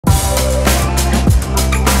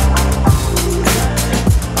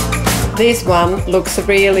This one looks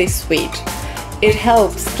really sweet. It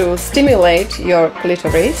helps to stimulate your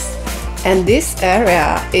clitoris, and this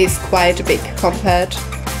area is quite big compared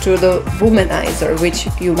to the womanizer, which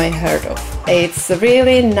you may heard of. It's a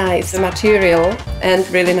really nice material and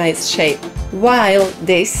really nice shape. While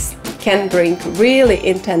this can bring really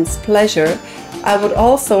intense pleasure, I would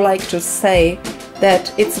also like to say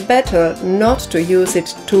that it's better not to use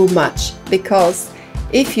it too much, because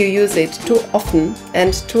if you use it too often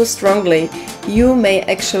and too strongly, you may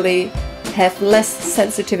actually have less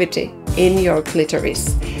sensitivity in your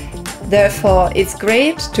clitoris. Therefore, it's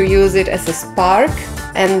great to use it as a spark,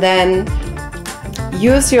 and then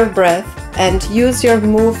use your breath and use your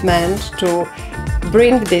movement to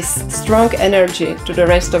bring this strong energy to the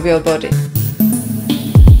rest of your body.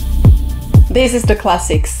 This is the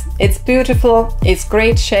classics. It's beautiful, it's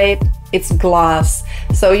great shape, it's glass,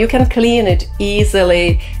 so you can clean it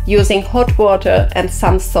easily using hot water and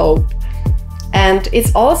some soap. And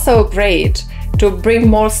it's also great to bring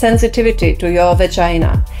more sensitivity to your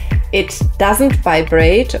vagina. It doesn't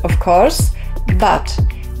vibrate, of course, but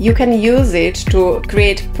you can use it to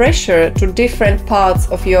create pressure to different parts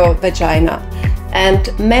of your vagina. And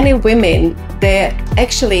many women, they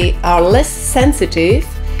actually are less sensitive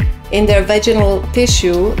in their vaginal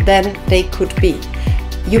tissue than they could be.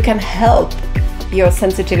 You can help your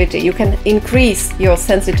sensitivity, you can increase your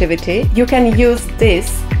sensitivity. You can use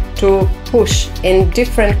this to push in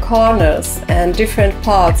different corners and different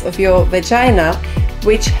parts of your vagina,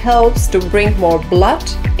 which helps to bring more blood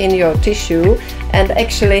in your tissue and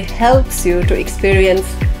actually helps you to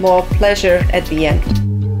experience more pleasure at the end.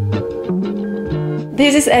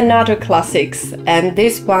 This is another classics, and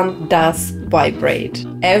this one does vibrate.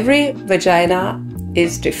 Every vagina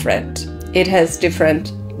is different. It has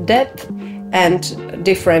different depth and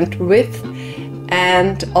different width,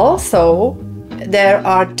 and also there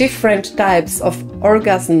are different types of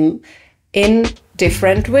orgasm in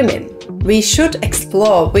different women. We should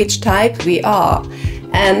explore which type we are,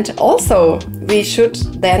 and also we should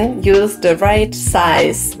then use the right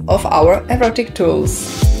size of our erotic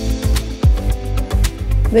tools.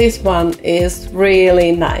 This one is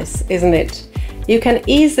really nice, isn't it? You can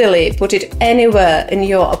easily put it anywhere in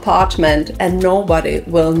your apartment and nobody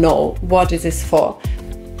will know what it is for.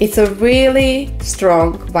 It's a really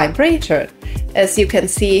strong vibrator, as you can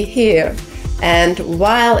see here. And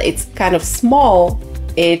while it's kind of small,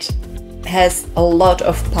 it has a lot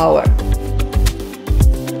of power.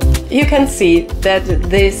 You can see that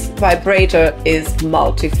this vibrator is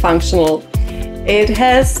multifunctional. It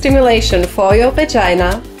has stimulation for your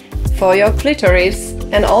vagina, for your clitoris,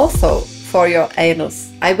 and also for your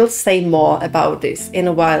anus. I will say more about this in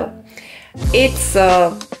a while. It's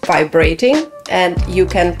vibrating, and you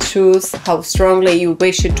can choose how strongly you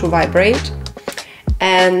wish it to vibrate.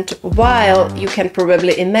 And while you can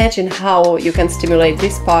probably imagine how you can stimulate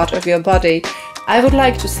this part of your body, I would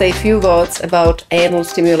like to say a few words about anal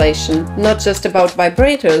stimulation, not just about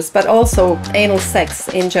vibrators, but also anal sex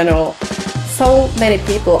in general. So many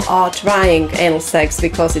people are trying anal sex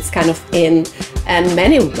because it's kind of in, and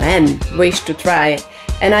many men wish to try.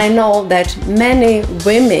 And I know that many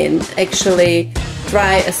women actually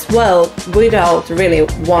try as well without really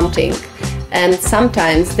wanting. And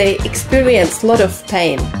sometimes they experience a lot of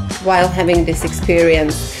pain while having this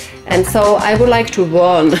experience. And so I would like to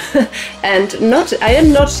warn, and I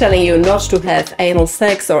am not telling you not to have anal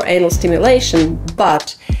sex or anal stimulation,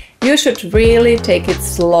 but you should really take it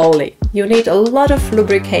slowly. You need a lot of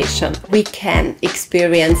lubrication. We can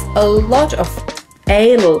experience a lot of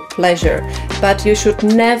anal pleasure, but you should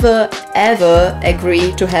never ever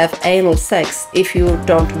agree to have anal sex if you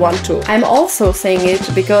don't want to. I'm also saying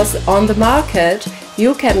it because on the market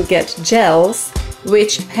you can get gels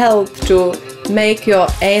which help to make your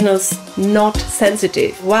anus not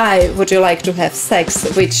sensitive. Why would you like to have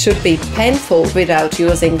sex which should be painful without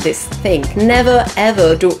using this thing? Never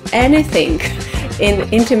ever do anything in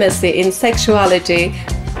intimacy, in sexuality,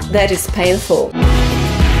 that is painful.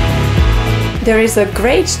 There is a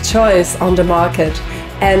great choice on the market,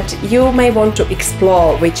 and you may want to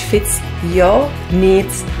explore which fits your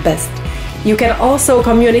needs best. You can also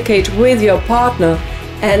communicate with your partner,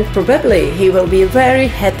 and probably he will be very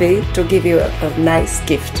happy to give you a nice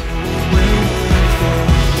gift.